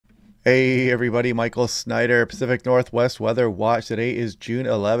Hey everybody, Michael Snyder, Pacific Northwest Weather Watch. Today is June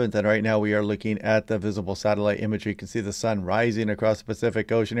 11th, and right now we are looking at the visible satellite imagery. You can see the sun rising across the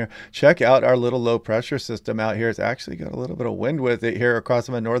Pacific Ocean here. Check out our little low pressure system out here. It's actually got a little bit of wind with it here across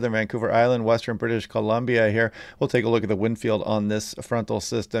the northern Vancouver Island, western British Columbia here. We'll take a look at the wind field on this frontal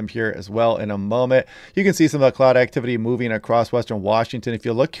system here as well in a moment. You can see some of the cloud activity moving across western Washington. If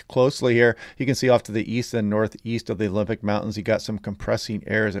you look closely here, you can see off to the east and northeast of the Olympic Mountains, you got some compressing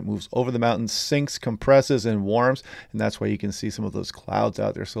air as it moves over the mountains, sinks, compresses, and warms, and that's why you can see some of those clouds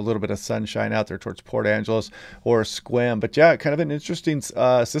out there. So a little bit of sunshine out there towards Port Angeles or Sequim. But yeah, kind of an interesting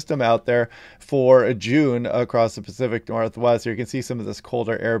system out there for June across the Pacific Northwest. Here you can see some of this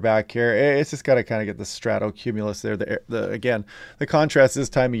colder air back here. It's just got to kind of get the stratocumulus there. Again, the contrast this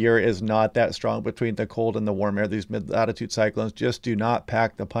time of year is not that strong between the cold and the warm air. These mid-latitude cyclones just do not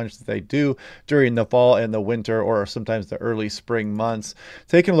pack the punch that they do during the fall and the winter, or sometimes the early spring months.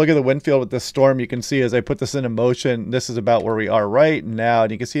 Taking a look at the wind field with this storm, you can see as I put this into motion, this is about where we are right now.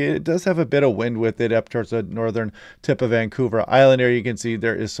 And you can see it does have a bit of wind with it up towards the northern tip of Vancouver Island area. You can see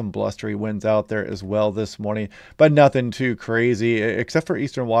there is some blustery winds out there as well this morning, but nothing too crazy except for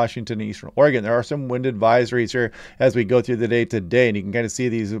eastern Washington and eastern Oregon. There are some wind advisories here as we go through the day today, and you can kind of see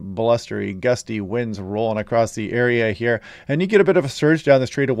these blustery, gusty winds rolling across the area here. And you get a bit of a surge down the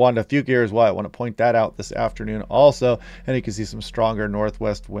Strait of Juan de Fuca here as well. I want to point that out this afternoon also. And you can see some stronger north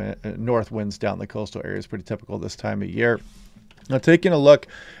winds down the coastal areas, pretty typical this time of year. Now, taking a look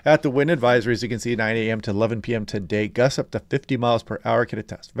at the wind advisories, you can see 9 a.m. to 11 p.m. today, gusts up to 50 miles per hour,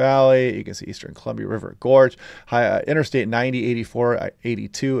 Kittitas Valley. You can see eastern Columbia River Gorge. Interstate 90, 84,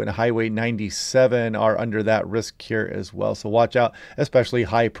 82, and Highway 97 are under that risk here as well. So watch out, especially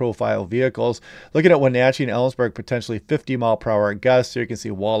high-profile vehicles. Looking at Wenatchee and Ellensburg, potentially 50 mile per hour gusts. Here you can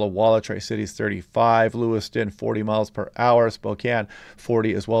see Walla Walla, Tri-Cities 35, Lewiston 40 miles per hour, Spokane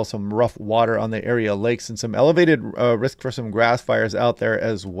 40 as well. Some rough water on the area lakes and some elevated risk for some grass fires out there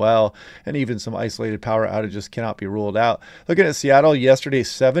as well, and even some isolated power outages cannot be ruled out. Looking at Seattle yesterday,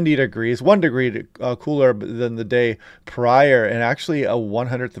 70 degrees, 1 degree cooler than the day prior, and actually a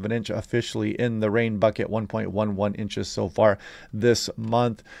 1/100th of an inch officially in the rain bucket, 1.11 inches so far this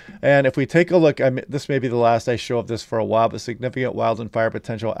month. And if we take a look, this may be the last I show of this for a while, but significant wildfire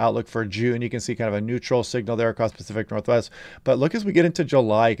potential outlook for June. You can see kind of a neutral signal there across Pacific Northwest, but look as we get into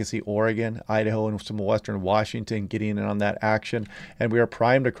July, you can see Oregon, Idaho, and some western Washington getting in on that action. And we are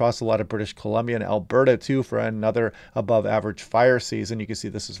primed across a lot of British Columbia and Alberta too for another above average fire season. You can see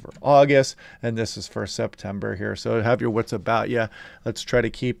this is for August and this is for September here. So have your wits about you. Let's try to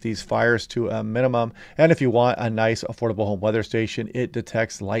keep these fires to a minimum. And if you want a nice affordable home weather station, it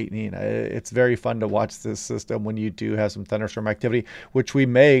detects lightning. It's very fun to watch this system when you do have some thunderstorm activity, which we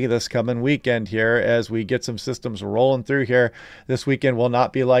may this coming weekend here as we get some systems rolling through here. This weekend will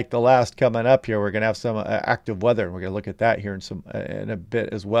not be like the last coming up here. We're going to have some active weather, and we're going to look at that here in a bit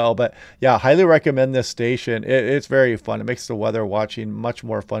as well. But yeah, highly recommend this station. It's very fun. It makes the weather watching much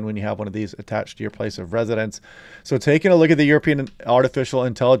more fun when you have one of these attached to your place of residence. So taking a look at the European artificial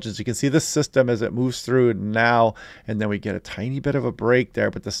intelligence, you can see this system as it moves through now, and then we get a tiny bit of a break there,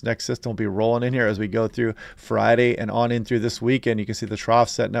 but this next system will be rolling in here as we go through Friday and on in through this weekend. You can see the trough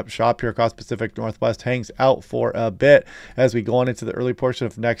setting up shop here across Pacific Northwest, hangs out for a bit as we go on into the early portion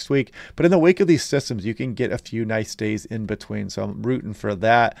of next week. But in the wake of these systems, you can get a few nice days in between. So I'm rooting for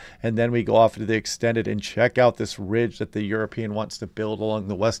that. And then we go off to the extended and check out this ridge that the European wants to build along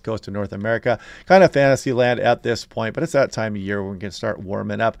the west coast of North America. Kind of fantasy land at this point, but it's that time of year when we can start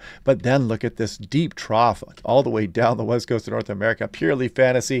warming up. But then look at this deep trough all the way down the west coast of North America. Purely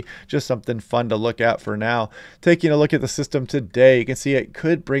fantasy, just something fun to look at for now. Taking a look at the system today, you can see it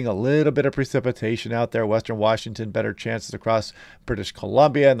could bring a little bit of precipitation out there. Western Washington, better chances across British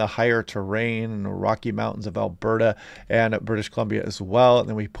Columbia and the higher terrain and the Rocky Mountains of Alberta and British Columbia as well. And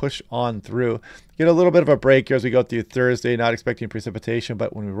then we push on through. Get a little bit of a break here as we go through Thursday, not expecting precipitation,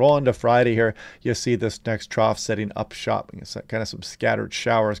 but when we roll into Friday here, you see this next trough setting up shop. It's kind of some scattered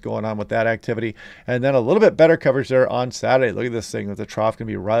showers going on with that activity. And then a little bit better coverage there on Saturday. Look at this thing with the trough going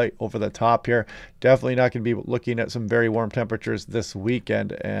to be right over the top here. Definitely not going to be looking at some very warm temperatures this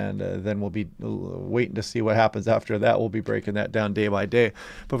weekend, and then we'll be waiting to see what happens after that. We'll be breaking that down day by day.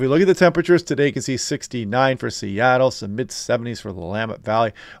 But if we look at the temperatures today, you can see 69 for Seattle, some mid 70s for the Willamette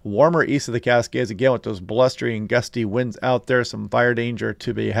Valley. Warmer east of the Cascades again with those blustery and gusty winds out there. Some fire danger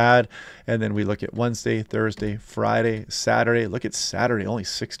to be had. And then we look at Wednesday, Thursday, Friday, Saturday. Look at Saturday, only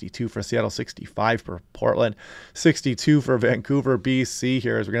 62 for Seattle, 65 for Portland, 62 for Vancouver, BC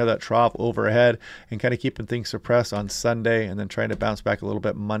here as we're going to have that trough overhead and kind of keeping things suppressed on Sunday and then trying to bounce back a little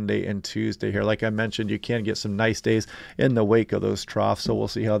bit Monday and Tuesday here. Like I mentioned, you can get some nice days in the wake of those troughs, so we'll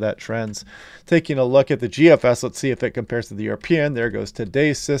see how that trends. Taking a look at the GFS, let's see if it compares to the European. There goes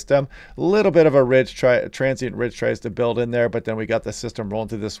today's system. A little bit of a ridge, transient ridge tries to build in there, but then we got the system rolling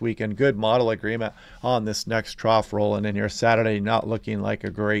through this weekend. Good model agreement on this next trough rolling in here. Saturday not looking like a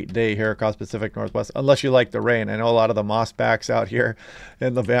great day here across Pacific Northwest, unless you like the rain. I know a lot of the mossbacks out here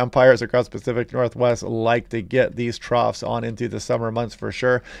and the vampires across Pacific Northwest like to get these troughs on into the summer months for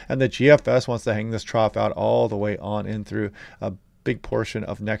sure. And the GFS wants to hang this trough out all the way on in through a big portion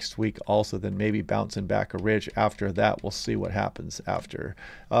of next week also, then maybe bouncing back a ridge after that. We'll see what happens after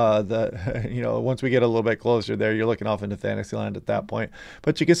once we get a little bit closer there. You're looking off into Fantasyland at that point,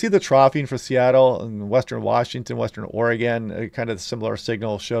 but you can see the troughing for Seattle and Western Washington, Western Oregon, kind of the similar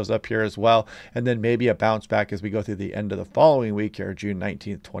signal shows up here as well, and then maybe a bounce back as we go through the end of the following week here, June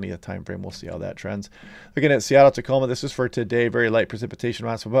 19th 20th timeframe. We'll see how that trends. Looking at Seattle, Tacoma, this is for today. Very light precipitation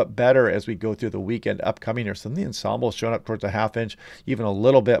amounts, but better as we go through the weekend upcoming here. Some of the ensembles showing up towards a half inch, even a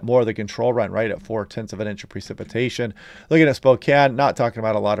little bit more. The control run right at 0.4 of an inch of precipitation. Looking at Spokane, not talking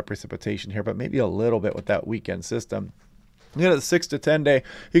about a lot of precipitation here, but maybe a little bit with that weekend system. Looking at the 6 to 10 day,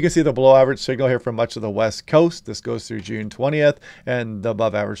 you can see the below average signal here for much of the west coast. This goes through June 20th, and the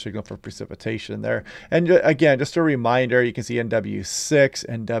above average signal for precipitation there. And again, just a reminder, you can see NW6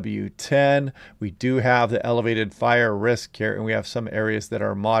 and NW10. We do have the elevated fire risk here, and we have some areas that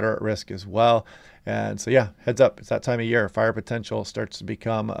are moderate risk as well. And so, yeah, heads up. It's that time of year. Fire potential starts to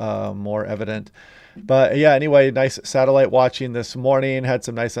become more evident. But, yeah, anyway, nice satellite watching this morning. Had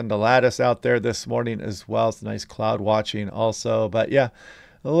some nice undulatus out there this morning as well. Some nice cloud watching also. But, yeah,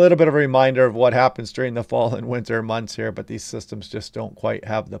 a little bit of a reminder of what happens during the fall and winter months here. But these systems just don't quite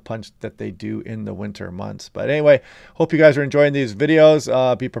have the punch that they do in the winter months. But anyway, hope you guys are enjoying these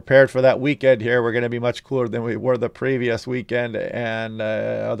videos. Be prepared for that weekend here. We're going to be much cooler than we were the previous weekend. And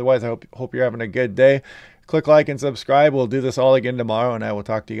otherwise, I hope you're having a good day. Click like and subscribe. We'll do this all again tomorrow, and I will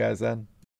talk to you guys then.